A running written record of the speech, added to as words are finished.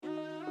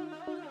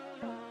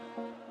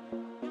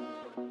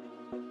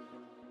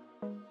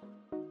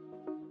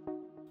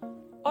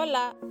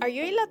Hola, are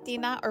you a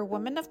Latina or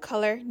woman of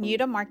color new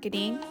to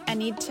marketing and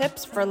need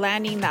tips for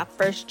landing that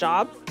first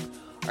job?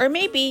 Or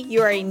maybe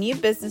you are a new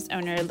business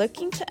owner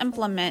looking to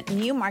implement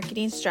new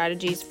marketing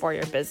strategies for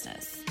your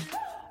business?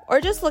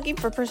 Or just looking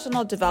for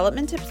personal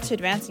development tips to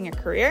advancing your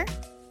career?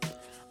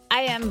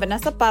 I am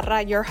Vanessa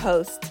Parra, your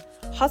host,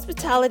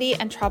 hospitality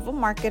and travel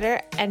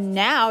marketer, and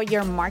now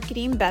your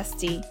marketing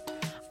bestie.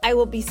 I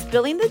will be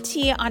spilling the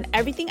tea on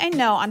everything I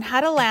know on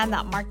how to land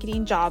that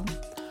marketing job.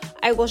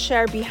 I will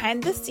share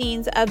behind the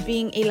scenes of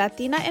being a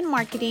Latina in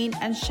marketing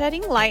and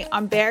shedding light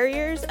on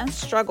barriers and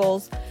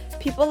struggles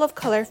people of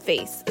color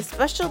face,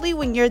 especially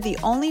when you're the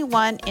only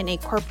one in a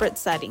corporate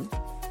setting.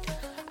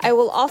 I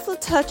will also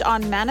touch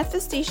on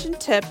manifestation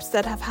tips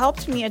that have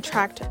helped me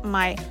attract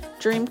my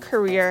dream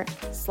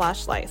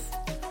career/life.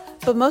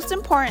 But most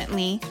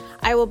importantly,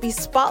 I will be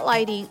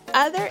spotlighting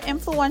other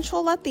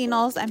influential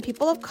Latinos and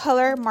people of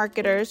color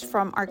marketers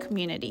from our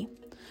community.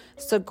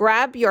 So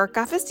grab your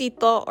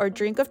cafecito or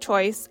drink of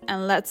choice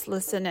and let's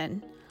listen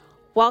in.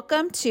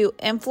 Welcome to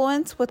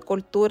Influence with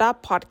Cultura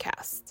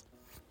podcast.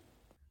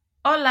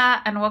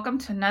 Hola, and welcome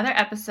to another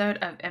episode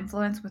of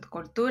Influence with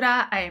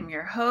Cultura. I am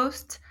your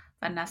host,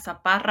 Vanessa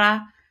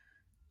Parra.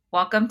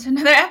 Welcome to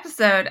another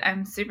episode.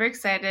 I'm super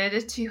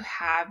excited to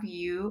have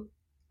you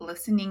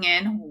listening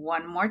in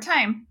one more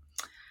time.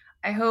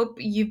 I hope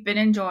you've been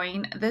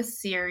enjoying this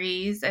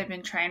series. I've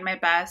been trying my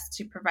best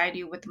to provide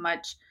you with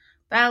much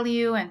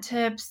value and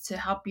tips to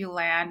help you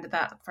land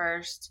that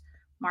first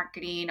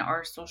marketing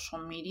or social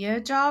media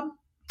job.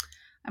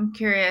 I'm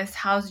curious,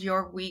 how's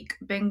your week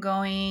been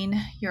going?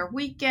 Your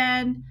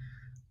weekend?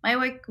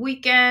 My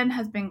weekend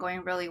has been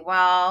going really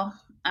well.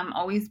 I'm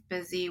always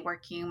busy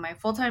working my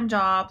full-time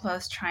job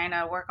plus trying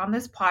to work on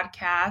this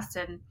podcast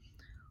and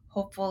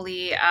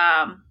hopefully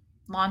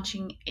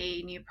launching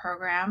a new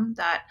program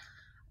that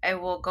I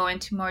will go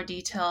into more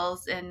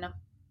details in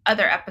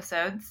other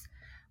episodes.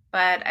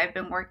 But I've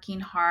been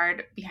working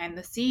hard behind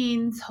the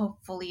scenes.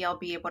 Hopefully, I'll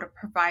be able to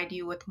provide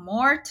you with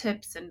more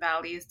tips and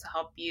values to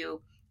help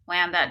you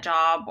land that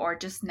job or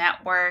just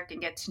network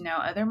and get to know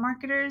other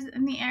marketers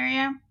in the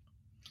area.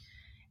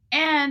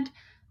 And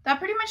that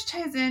pretty much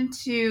ties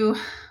into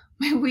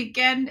my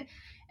weekend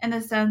in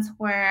the sense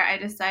where I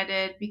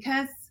decided,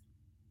 because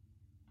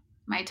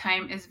my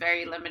time is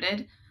very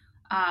limited.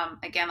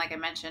 Again, like I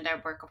mentioned, I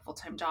work a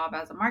full-time job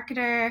as a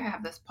marketer. I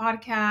have this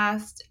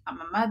podcast. I'm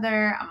a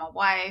mother. I'm a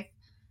wife.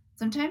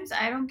 Sometimes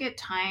I don't get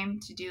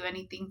time to do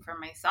anything for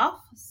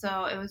myself.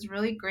 So it was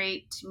really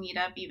great to meet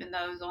up, even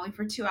though it was only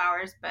for 2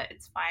 hours, but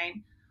it's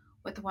fine,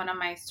 with one of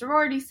my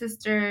sorority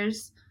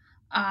sisters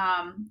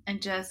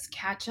and just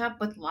catch up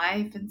with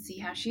life and see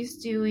how she's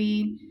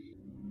doing.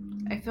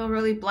 I feel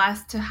really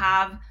blessed to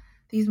have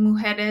these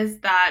mujeres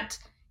that,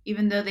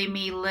 even though they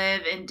may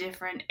live in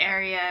different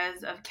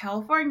areas of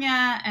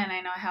California, and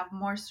I know I have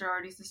more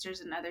sorority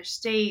sisters in other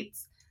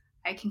states,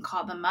 I can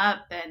call them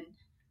up and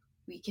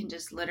we can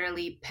just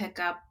literally pick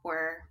up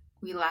where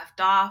we left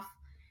off.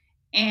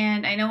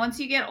 And I know once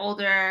you get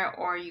older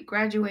or you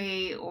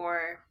graduate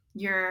or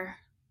you're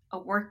a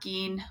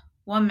working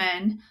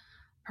woman,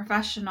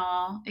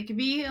 professional, it can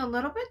be a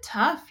little bit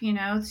tough,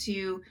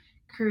 to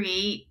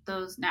create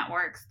those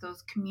networks,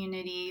 those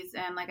communities.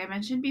 And like I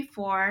mentioned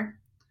before,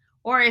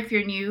 or if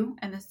you're new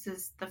and this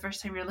is the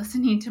first time you're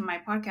listening to my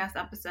podcast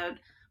episode,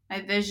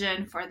 my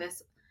vision for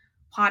this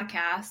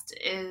podcast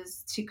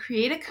is to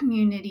create a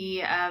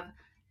community of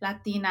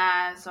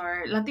Latinas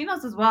or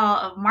Latinos as well,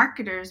 of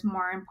marketers,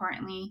 more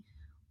importantly,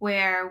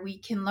 where we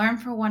can learn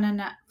from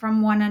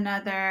one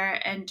another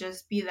and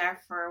just be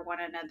there for one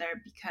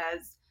another,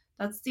 because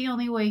that's the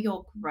only way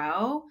you'll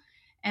grow.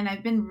 And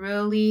I've been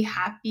really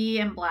happy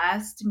and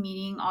blessed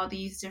meeting all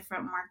these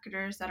different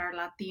marketers that are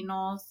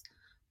Latinos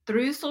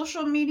through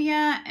social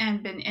media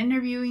and been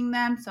interviewing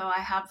them. So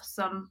I have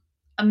some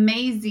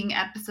amazing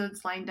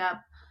episodes lined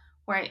up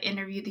where I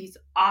interview these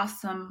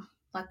awesome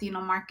Latino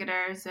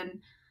marketers,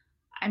 and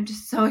I'm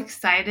just so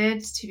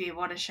excited to be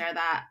able to share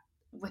that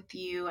with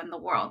you and the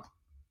world.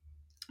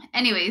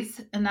 Anyways,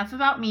 enough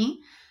about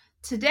me.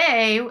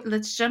 Today,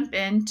 let's jump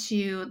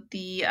into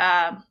the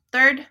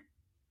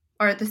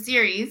the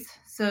series.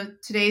 So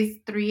today's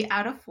 3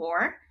 out of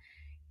 4.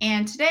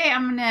 And today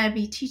I'm going to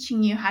be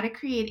teaching you how to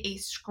create a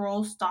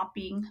scroll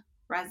stopping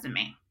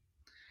resume.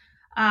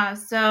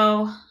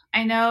 So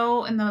I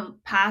know in the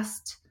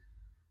past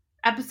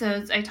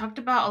episodes, I talked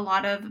about a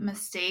lot of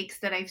mistakes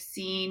that I've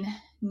seen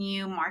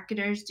new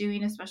marketers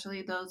doing,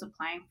 especially those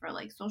applying for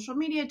like social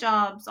media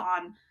jobs,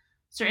 on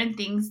certain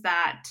things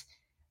that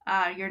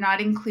you're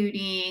not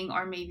including,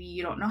 or maybe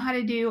you don't know how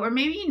to do, or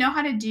maybe you know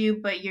how to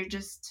do, but you're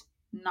just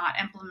not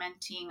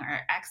implementing or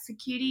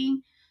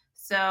executing.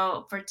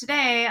 So for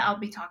today, I'll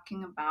be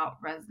talking about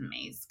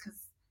resumes, because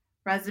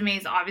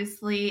resumes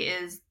obviously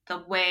is the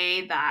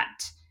way that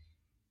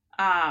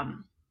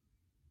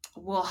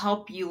will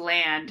help you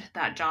land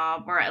that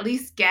job, or at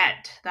least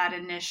get that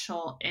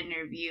initial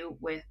interview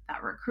with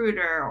that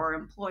recruiter or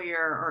employer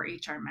or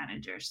HR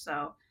manager.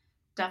 So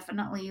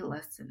definitely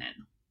listen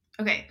in.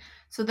 Okay,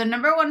 so the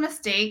number one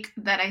mistake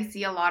that I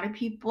see a lot of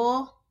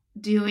people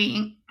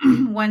doing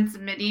when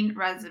submitting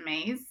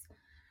resumes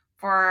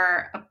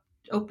for a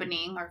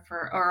opening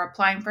or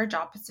applying for a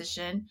job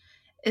position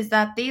is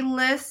that they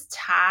list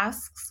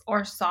tasks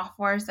or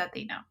softwares that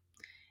they know.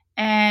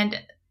 And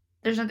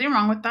there's nothing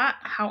wrong with that.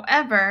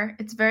 However,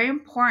 it's very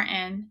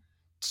important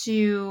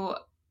to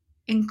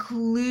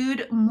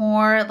include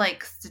more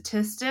like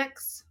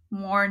statistics,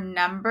 more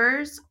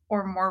numbers,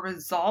 or more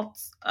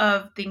results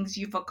of things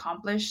you've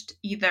accomplished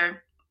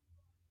either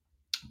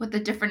with a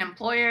different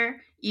employer,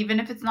 even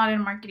if it's not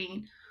in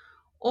marketing,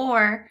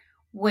 or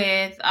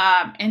with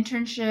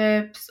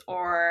internships,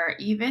 or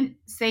even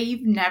say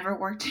you've never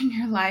worked in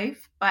your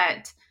life,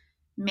 but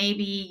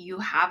maybe you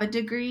have a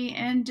degree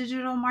in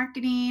digital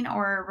marketing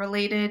or a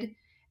related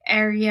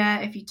area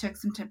if you took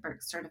some type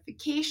of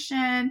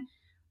certification,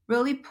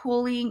 really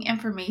pulling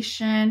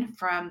information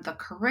from the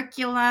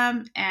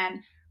curriculum and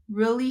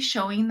really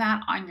showing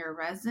that on your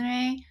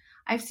resume.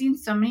 I've seen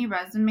so many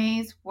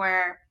resumes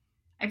where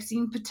I've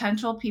seen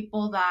potential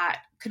people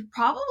that could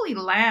probably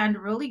land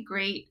really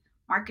great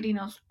marketing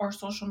or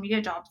social media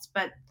jobs,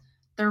 but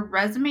their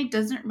resume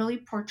doesn't really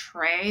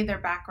portray their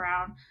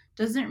background,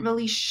 doesn't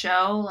really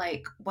show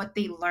like what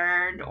they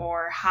learned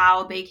or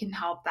how they can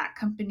help that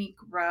company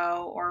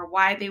grow or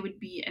why they would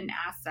be an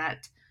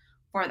asset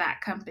for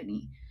that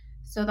company.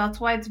 So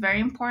that's why it's very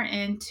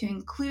important to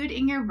include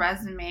in your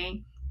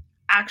resume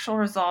actual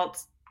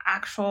results,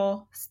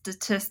 actual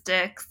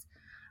statistics,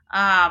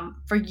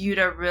 for you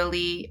to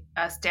really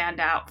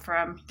stand out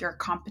from your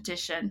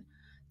competition.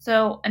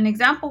 So, an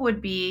example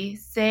would be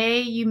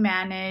say you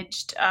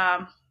managed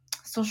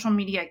social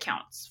media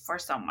accounts for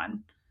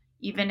someone,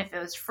 even if it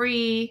was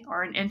free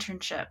or an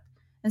internship.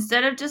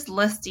 Instead of just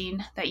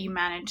listing that you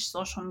manage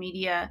social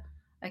media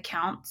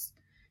accounts,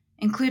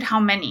 include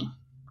how many.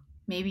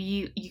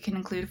 Maybe you can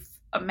include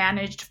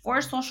managed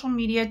 4 social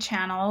media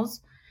channels,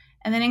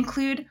 and then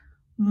include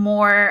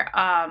more,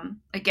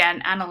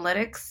 again,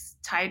 analytics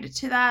tied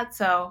to that.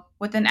 So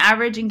with an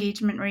average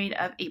engagement rate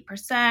of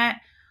 8%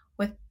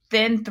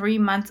 within 3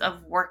 months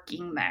of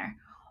working there,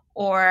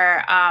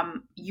 or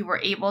you were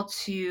able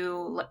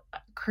to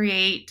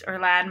create or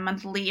land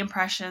monthly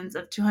impressions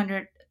of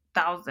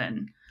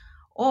 200,000,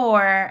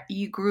 or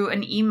you grew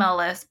an email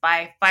list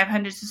by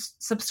 500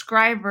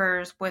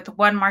 subscribers with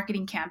one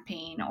marketing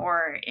campaign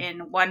or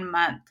in 1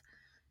 month.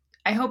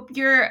 I hope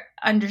you're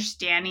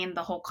understanding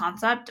the whole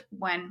concept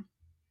when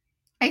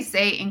I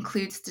say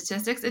include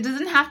statistics. It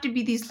doesn't have to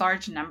be these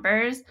large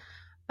numbers,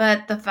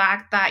 but the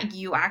fact that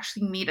you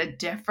actually made a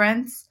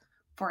difference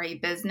for a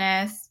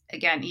business,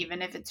 again,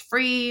 even if it's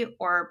free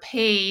or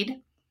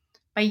paid,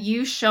 by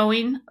you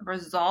showing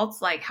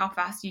results like how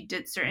fast you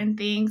did certain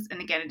things.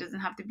 And again, it doesn't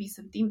have to be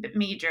something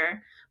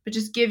major, but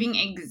just giving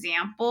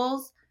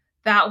examples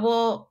that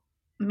will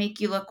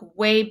make you look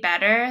way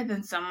better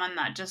than someone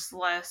that just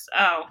lists,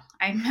 oh,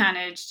 I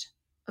managed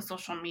a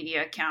social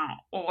media account,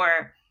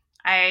 or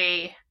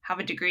I have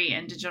a degree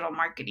in digital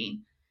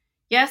marketing.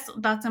 Yes,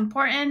 that's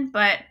important,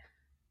 but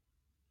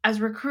as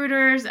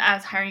recruiters,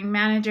 as hiring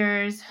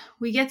managers,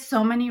 we get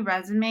so many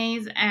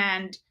resumes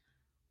and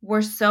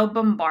we're so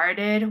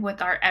bombarded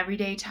with our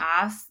everyday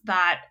tasks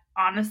that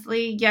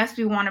honestly, yes,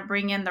 we want to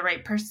bring in the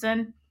right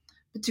person,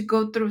 but to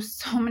go through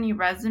so many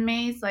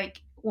resumes,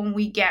 like when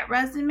we get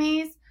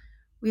resumes,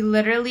 we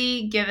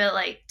literally give it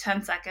like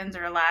 10 seconds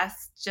or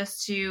less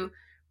just to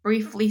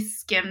briefly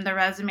skim the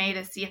resume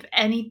to see if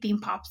anything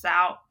pops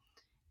out.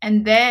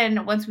 And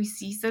then once we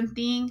see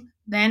something,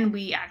 then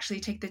we actually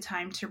take the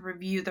time to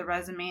review the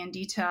resume in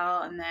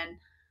detail and then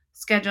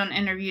schedule an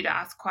interview to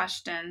ask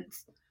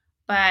questions.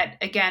 But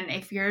again,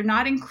 if you're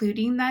not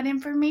including that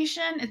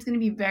information, it's going to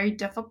be very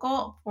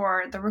difficult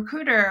for the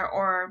recruiter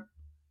or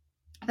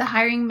the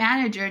hiring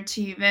manager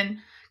to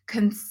even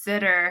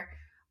consider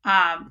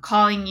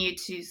calling you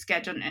to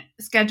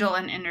schedule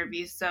an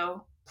interview.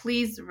 So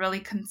please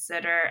really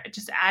consider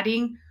just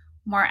adding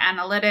more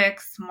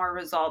analytics, more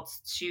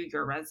results to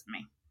your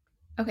resume.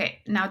 Okay,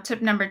 now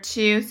tip number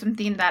 2,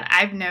 something that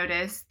I've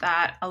noticed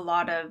that a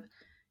lot of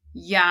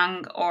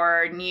young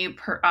or new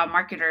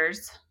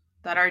marketers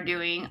that are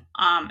doing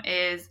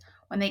is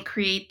when they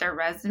create their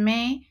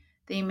resume,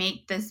 they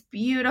make this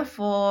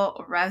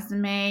beautiful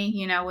resume,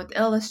 with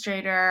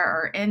Illustrator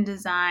or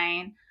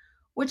InDesign,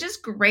 which is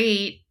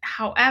great.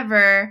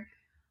 However,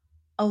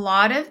 a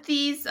lot of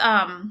these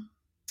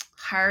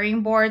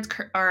hiring boards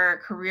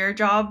or career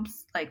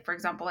jobs, like for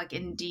example, like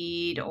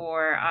Indeed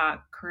or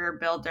Career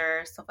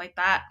Builder, stuff like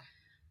that,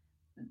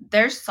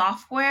 their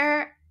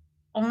software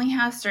only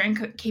has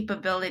certain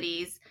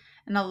capabilities,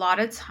 and a lot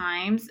of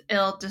times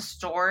it'll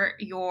distort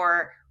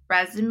your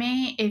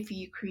resume if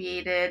you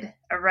created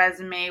a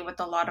resume with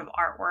a lot of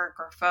artwork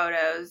or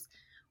photos,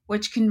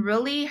 which can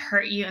really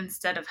hurt you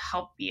instead of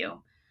help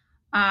you.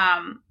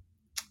 um,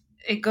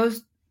 it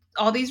goes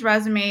All these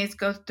resumes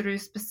go through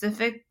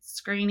specific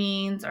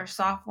screenings or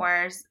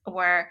softwares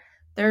where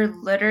they're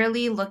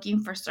literally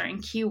looking for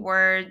certain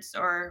keywords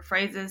or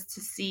phrases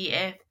to see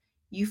if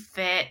you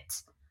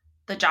fit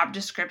the job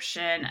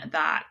description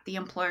that the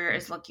employer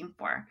is looking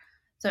for.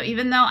 So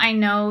even though I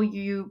know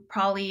you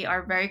probably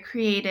are very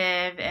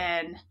creative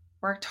and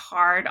worked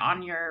hard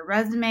on your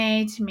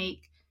resume to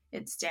make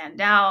it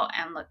stand out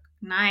and look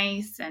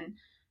nice and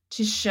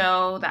to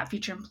show that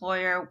future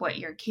employer what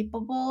you're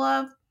capable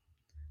of,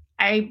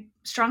 I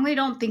strongly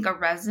don't think a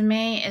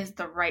resume is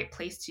the right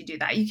place to do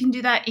that. You can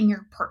do that in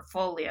your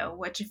portfolio,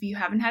 which if you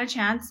haven't had a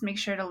chance, make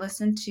sure to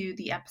listen to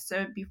the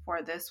episode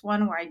before this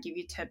one where I give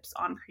you tips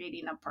on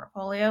creating a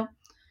portfolio.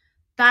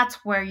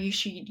 That's where you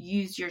should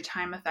use your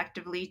time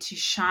effectively to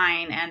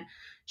shine and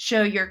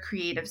show your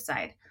creative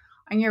side.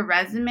 On your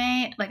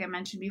resume, like I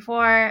mentioned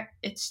before,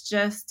 it's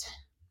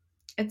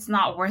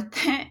not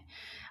worth it.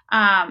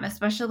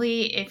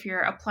 Especially if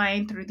you're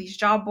applying through these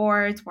job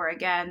boards where,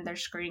 again, they're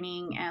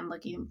screening and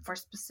looking for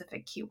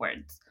specific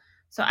keywords.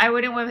 So I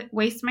wouldn't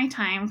waste my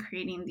time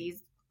creating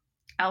these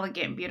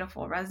elegant,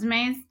 beautiful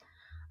resumes.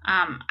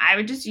 I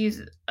would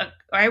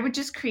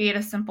just create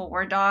a simple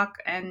Word doc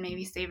and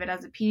maybe save it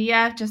as a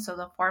PDF just so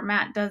the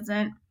format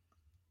doesn't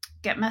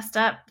get messed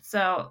up.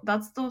 So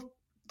that's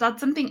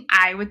something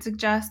I would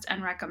suggest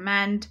and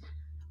recommend.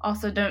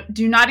 Also,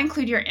 do not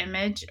include your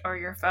image or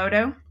your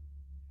photo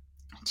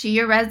to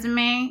your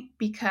resume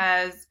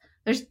because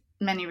there's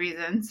many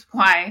reasons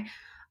why.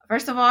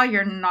 First of all,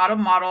 you're not a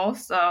model,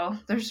 so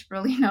there's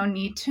really no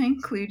need to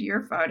include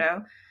your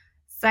photo.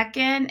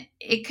 Second,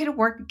 it could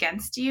work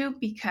against you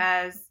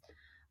because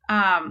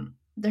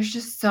there's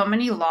just so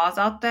many laws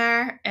out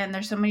there and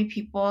there's so many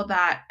people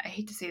that, I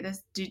hate to say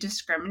this, do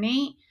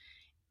discriminate,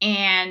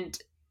 and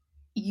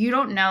you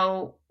don't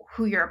know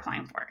who you're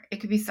applying for.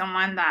 It could be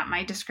someone that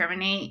might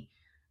discriminate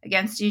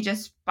against you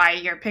just by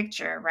your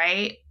picture,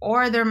 right?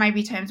 Or there might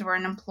be times where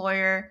an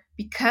employer,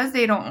 because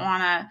they don't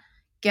want to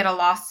get a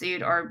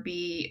lawsuit or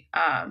be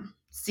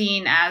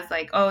seen as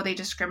like, oh, they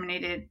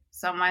discriminated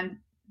someone,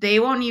 they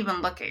won't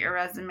even look at your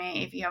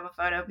resume if you have a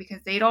photo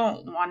because they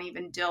don't want to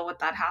even deal with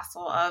that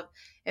hassle of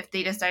if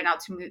they decide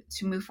not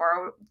to move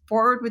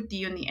forward with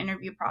you in the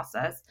interview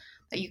process,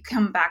 that you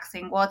come back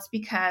saying, well, it's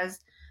because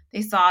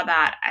they saw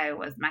that I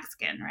was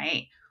Mexican,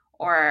 right?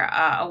 Or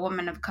a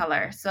woman of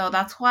color. So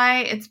that's why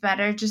it's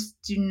better just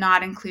do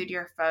not include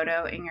your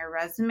photo in your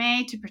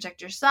resume to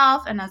protect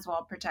yourself and as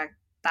well protect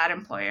that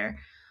employer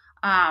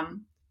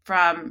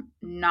from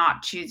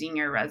not choosing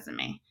your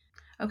resume.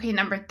 Okay,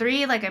 number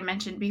 3, like I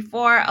mentioned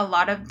before, a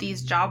lot of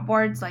these job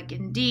boards like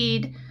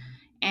Indeed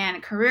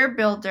and Career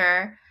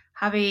Builder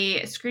have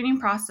a screening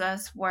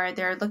process where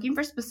they're looking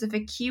for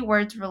specific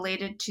keywords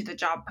related to the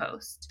job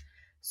post.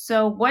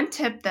 So one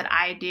tip that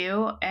I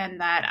do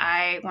and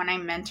that when I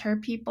mentor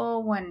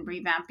people when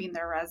revamping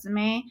their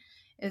resume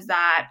is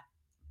that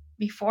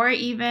before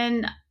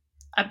even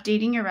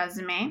updating your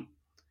resume,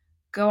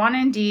 go on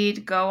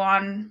Indeed, go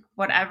on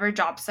whatever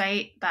job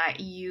site that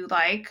you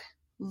like,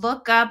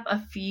 look up a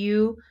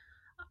few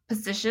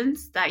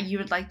positions that you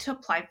would like to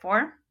apply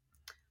for,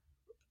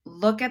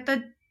 look at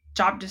the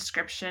job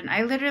description.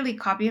 I literally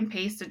copy and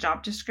paste the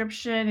job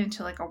description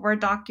into like a Word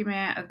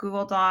document, a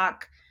Google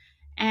Doc,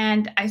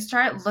 and I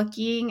start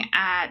looking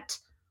at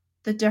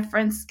the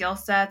different skill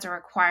sets or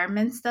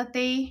requirements that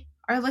they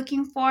are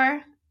looking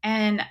for,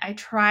 and I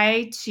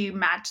try to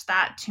match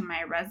that to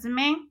my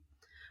resume,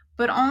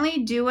 but only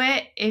do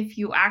it if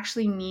you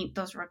actually meet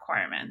those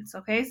requirements.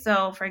 Okay,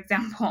 so for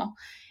example,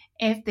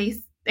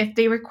 if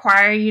they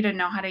require you to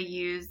know how to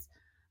use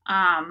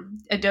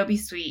Adobe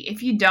Suite,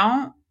 if you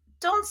don't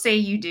say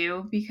you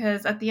do,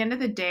 because at the end of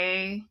the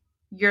day,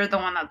 you're the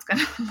one that's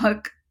going to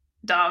look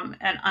dumb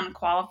and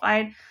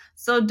unqualified.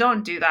 So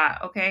don't do that,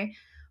 okay?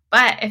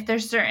 But if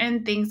there's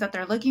certain things that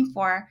they're looking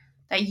for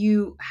that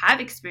you have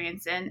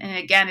experience in, and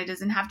again, it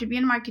doesn't have to be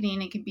in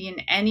marketing, it can be in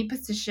any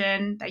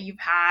position that you've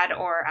had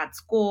or at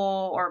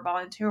school or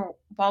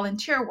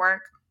volunteer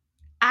work,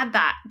 add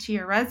that to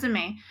your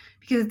resume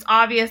because it's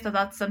obvious that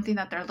that's something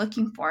that they're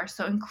looking for.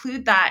 So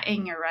include that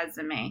in your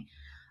resume.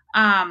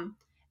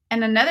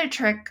 And another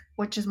trick,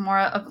 which is more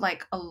of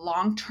like a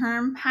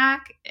long-term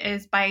hack,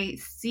 is by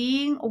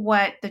seeing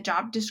what the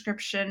job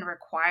description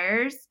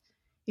requires.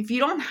 If you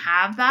don't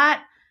have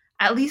that,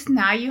 at least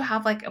now you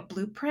have like a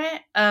blueprint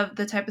of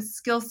the type of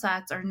skill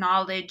sets or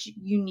knowledge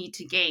you need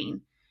to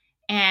gain.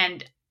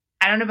 And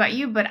I don't know about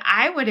you, but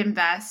I would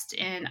invest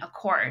in a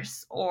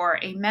course or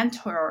a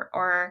mentor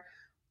or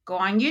go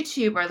on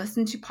YouTube or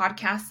listen to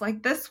podcasts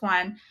like this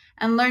one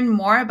and learn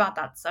more about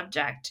that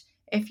subject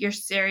if you're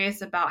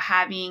serious about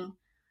having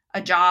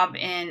a job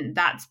in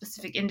that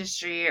specific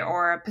industry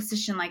or a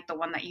position like the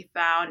one that you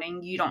found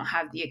and you don't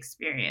have the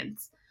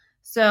experience.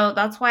 So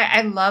that's why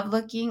I love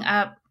looking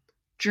up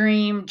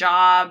dream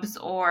jobs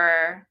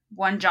or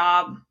one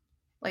job,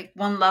 like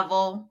one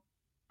level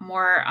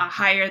more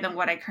higher than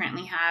what I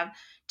currently have,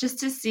 just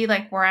to see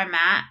like where I'm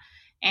at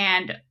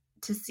and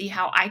to see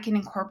how I can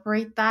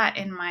incorporate that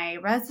in my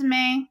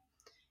resume.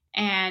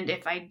 And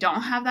if I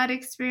don't have that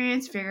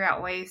experience, figure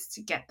out ways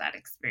to get that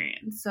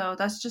experience. So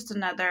that's just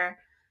another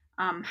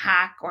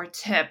hack or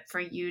tip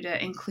for you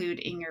to include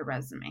in your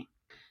resume.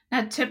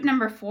 Now, tip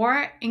number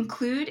 4,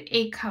 include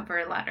a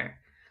cover letter.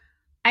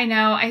 I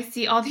know I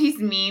see all these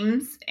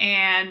memes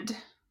and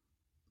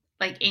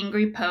like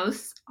angry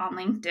posts on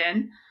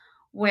LinkedIn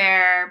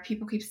where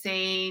people keep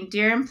saying,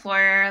 "Dear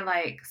employer,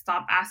 like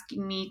stop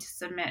asking me to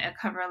submit a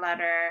cover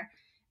letter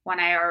when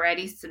I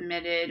already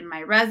submitted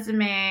my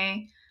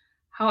resume."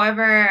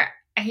 However,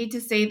 I hate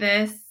to say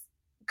this,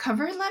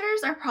 cover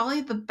letters are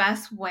probably the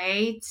best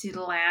way to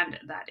land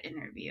that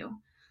interview.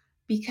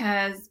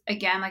 Because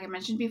again, like I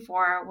mentioned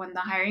before, when the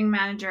hiring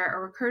manager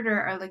or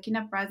recruiter are looking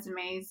up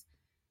resumes,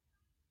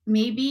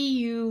 maybe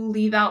you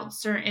leave out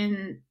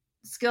certain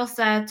skill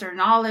sets or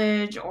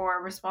knowledge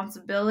or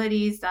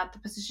responsibilities that the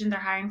position they're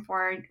hiring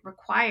for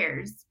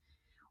requires.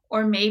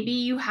 Or maybe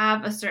you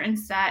have a certain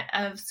set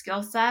of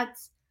skill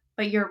sets,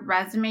 but your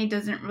resume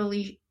doesn't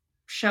really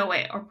show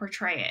it or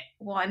portray it.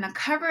 Well, in a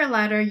cover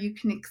letter, you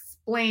can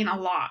explain a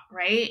lot,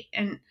 right?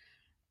 And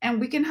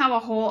we can have a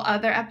whole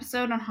other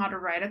episode on how to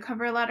write a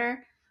cover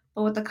letter.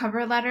 But with the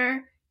cover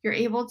letter, you're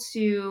able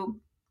to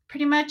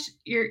pretty much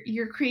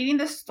you're creating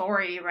the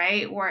story,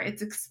 right? Where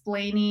it's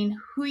explaining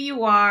who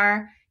you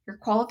are, your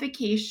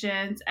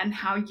qualifications, and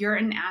how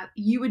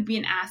you would be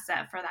an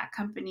asset for that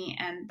company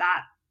and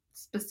that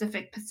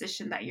specific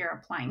position that you're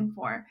applying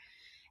for.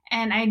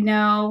 And I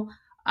know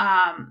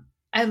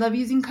I love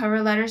using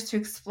cover letters to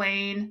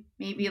explain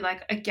maybe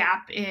like a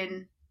gap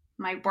in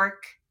my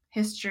work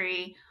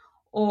history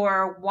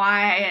or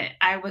why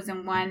I was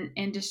in one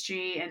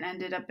industry and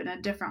ended up in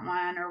a different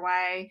one, or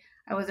why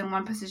I was in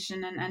one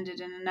position and ended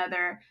in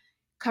another.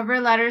 Cover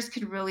letters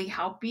could really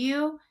help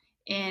you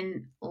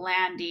in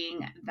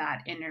landing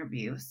that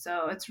interview.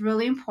 So it's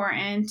really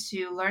important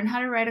to learn how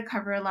to write a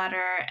cover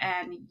letter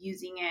and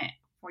using it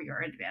for your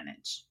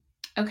advantage.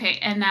 Okay,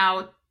 and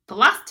now the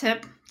last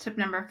tip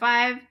number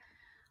 5,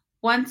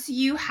 once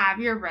you have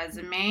your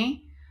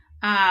resume,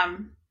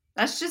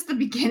 that's just the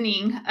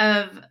beginning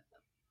of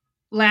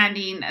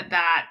landing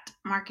that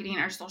marketing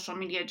or social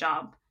media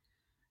job.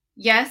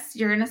 Yes,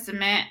 you're going to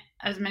submit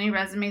as many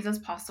resumes as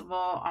possible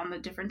on the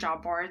different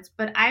job boards,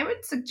 but I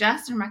would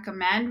suggest and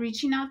recommend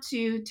reaching out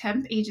to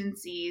temp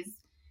agencies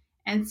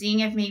and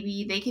seeing if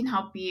maybe they can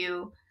help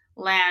you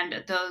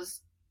land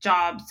those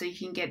jobs so you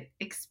can get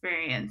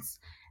experience.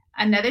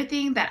 Another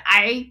thing that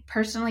I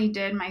personally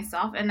did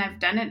myself, and I've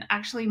done it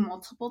actually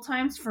multiple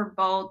times for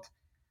both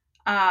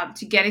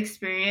to get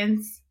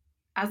experience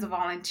as a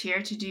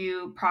volunteer to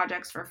do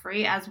projects for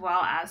free, as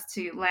well as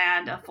to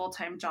land a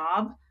full-time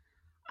job.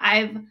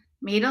 I've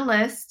made a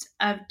list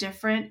of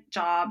different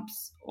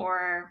jobs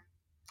or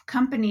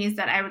companies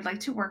that I would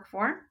like to work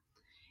for,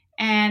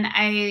 and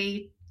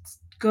I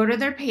go to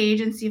their page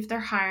and see if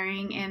they're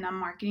hiring in a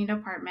marketing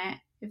department.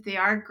 If they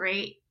are,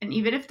 great. And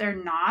even if they're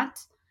not,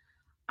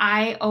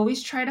 I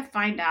always try to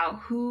find out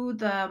who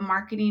the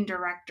marketing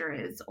director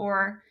is,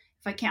 or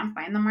if I can't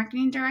find the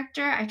marketing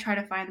director, I try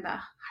to find the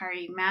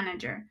HR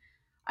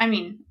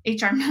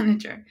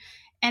manager.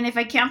 And if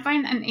I can't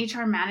find an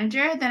HR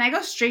manager, then I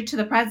go straight to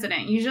the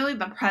president. Usually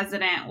the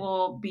president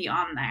will be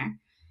on there.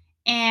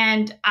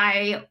 And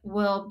I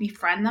will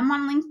befriend them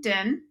on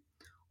LinkedIn,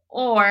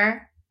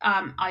 or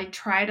I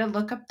try to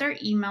look up their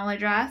email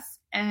address,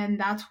 and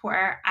that's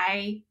where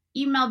I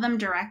email them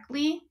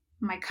directly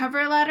my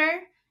cover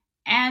letter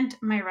and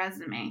my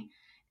resume.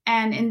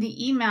 And in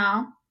the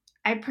email,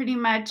 I pretty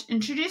much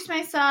introduce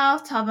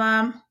myself, tell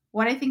them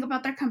what I think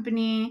about their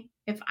company.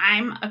 If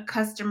I'm a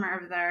customer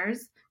of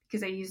theirs,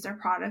 because I use their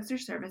products or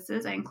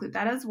services, I include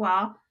that as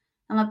well,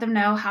 and let them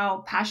know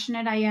how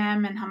passionate I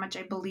am and how much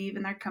I believe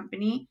in their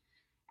company,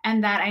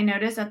 and that I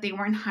noticed that they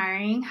weren't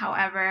hiring.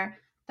 However,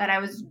 that I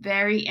was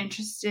very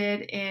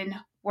interested in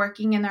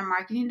working in their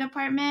marketing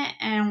department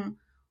and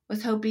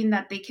was hoping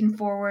that they can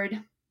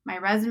forward my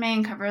resume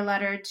and cover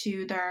letter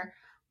to their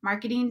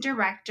marketing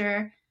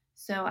director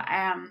so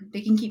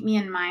they can keep me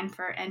in mind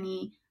for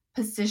any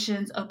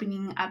positions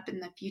opening up in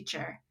the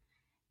future.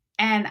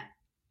 And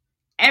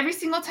every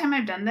single time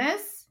I've done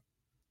this,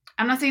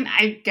 I'm not saying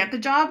I get the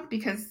job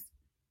because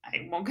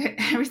I won't get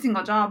every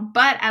single job,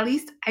 but at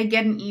least I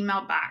get an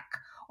email back,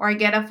 or I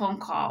get a phone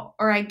call,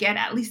 or I get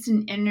at least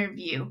an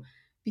interview,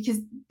 because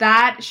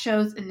that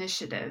shows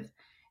initiative.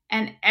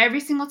 And every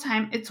single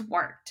time it's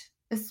worked,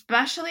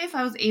 especially if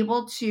I was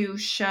able to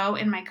show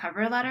in my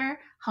cover letter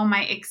how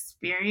my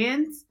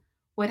experience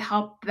would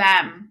help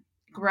them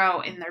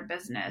grow in their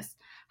business,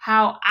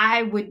 how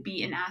I would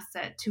be an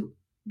asset to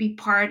be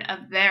part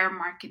of their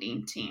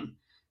marketing team.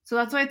 So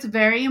that's why it's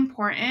very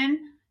important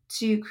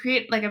to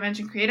create, like I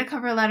mentioned, create a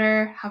cover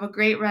letter, have a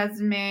great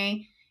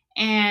resume,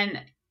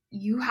 and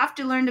you have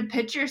to learn to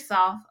pitch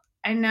yourself.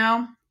 I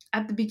know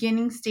at the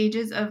beginning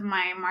stages of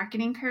my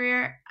marketing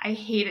career, I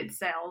hated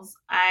sales.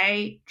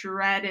 I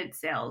dreaded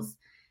sales.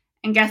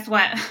 And guess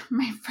what?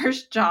 My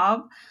first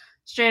job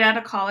straight out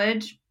of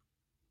college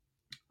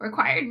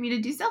required me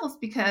to do sales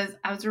because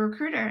I was a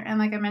recruiter. And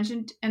like I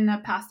mentioned in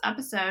the past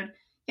episode,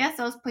 yes,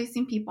 I was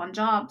placing people on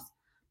jobs,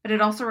 but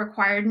it also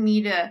required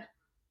me to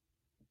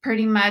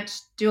pretty much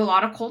do a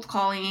lot of cold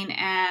calling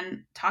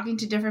and talking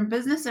to different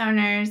business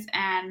owners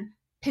and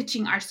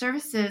pitching our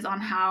services on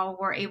how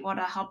we're able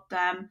to help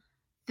them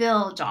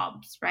fill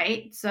jobs,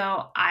 right?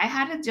 So I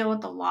had to deal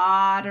with a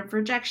lot of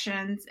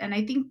rejections. And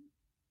I think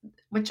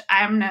which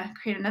I'm going to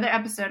create another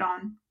episode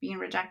on being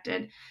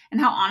rejected, and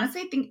how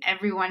honestly I think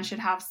everyone should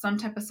have some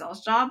type of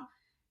sales job,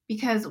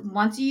 because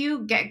once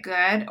you get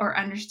good or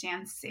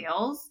understand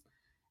sales,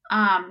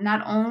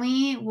 not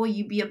only will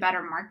you be a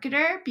better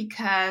marketer,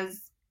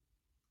 because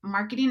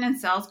marketing and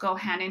sales go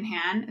hand in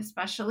hand,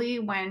 especially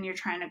when you're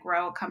trying to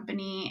grow a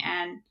company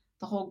and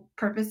the whole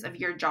purpose of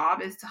your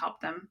job is to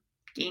help them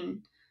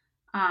gain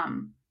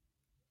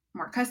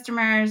more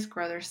customers,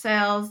 grow their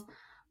sales,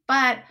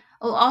 but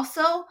it'll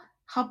also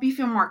help you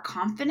feel more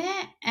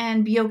confident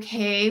and be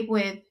okay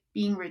with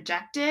being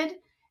rejected,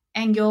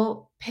 and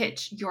you'll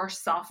pitch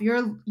yourself.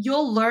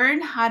 You'll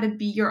learn how to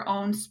be your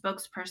own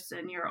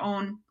spokesperson, your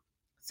own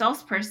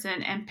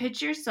salesperson, and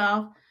pitch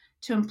yourself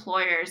to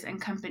employers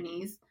and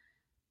companies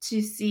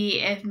to see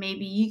if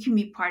maybe you can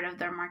be part of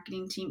their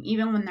marketing team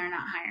even when they're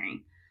not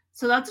hiring.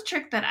 So that's a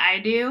trick that I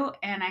do,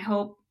 and I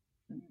hope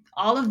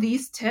all of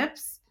these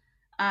tips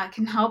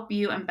can help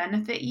you and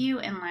benefit you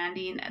in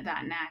landing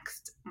that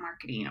next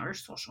marketing or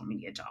social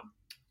media job.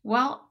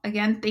 Well,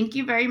 again, thank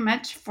you very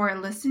much for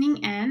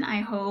listening in.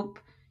 I hope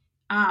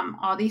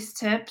all these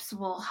tips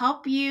will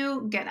help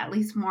you get at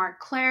least more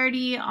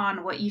clarity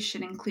on what you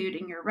should include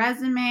in your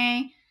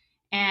resume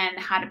and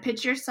how to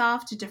pitch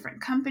yourself to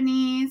different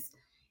companies.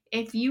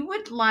 If you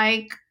would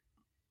like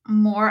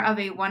more of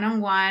a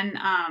one-on-one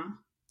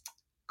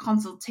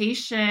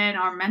consultation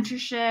or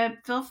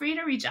mentorship, feel free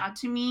to reach out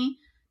to me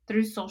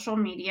through social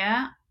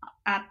media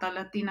at the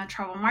Latina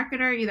Travel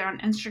Marketer, either on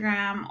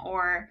Instagram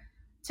or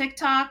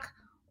TikTok.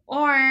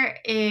 Or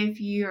if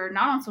you're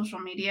not on social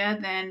media,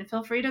 then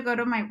feel free to go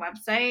to my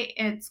website.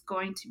 It's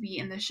going to be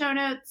in the show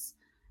notes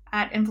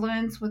at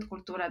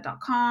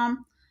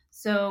influencewithcultura.com.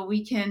 So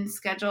we can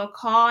schedule a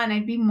call, and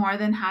I'd be more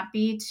than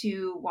happy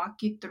to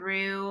walk you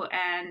through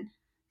and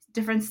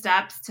different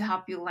steps to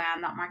help you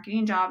land that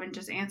marketing job and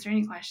just answer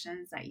any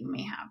questions that you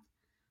may have.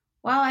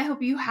 Well, I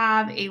hope you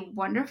have a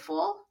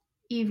wonderful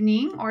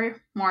evening or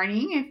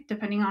morning,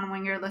 depending on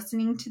when you're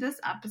listening to this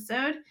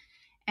episode.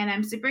 And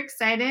I'm super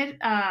excited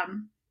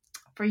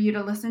for you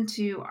to listen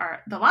to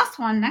the last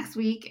one next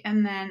week.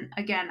 And then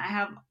again, I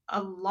have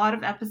a lot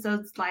of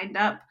episodes lined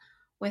up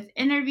with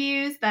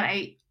interviews that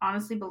I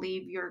honestly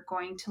believe you're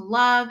going to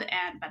love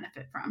and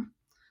benefit from.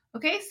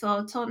 Okay, so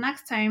until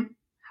next time,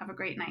 have a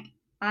great night.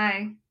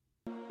 Bye.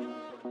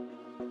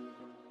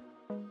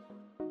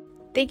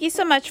 Thank you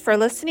so much for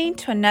listening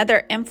to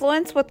another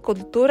Influence with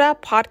Cultura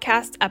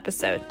podcast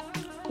episode.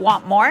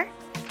 Want more?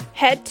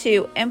 Head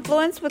to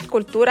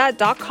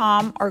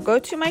influencewithcultura.com or go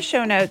to my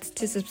show notes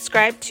to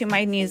subscribe to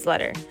my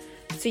newsletter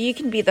so you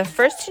can be the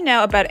first to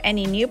know about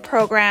any new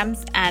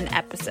programs and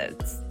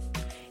episodes.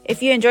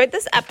 If you enjoyed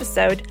this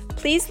episode,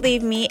 please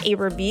leave me a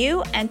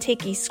review and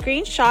take a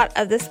screenshot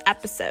of this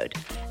episode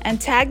and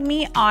tag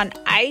me on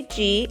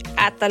IG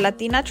at the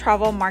Latina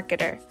Travel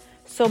Marketer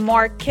so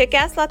more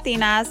kick-ass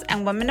Latinas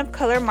and women of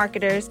color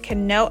marketers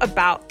can know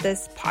about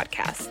this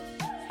podcast.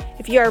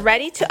 If you are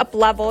ready to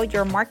uplevel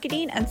your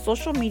marketing and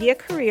social media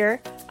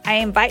career, I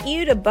invite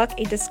you to book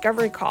a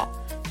discovery call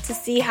to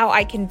see how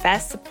I can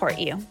best support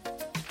you.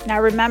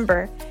 Now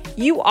remember,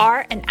 you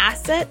are an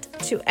asset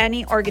to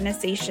any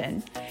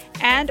organization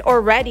and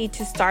or ready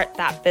to start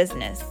that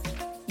business.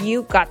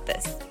 You got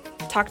this.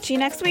 Talk to you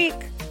next week.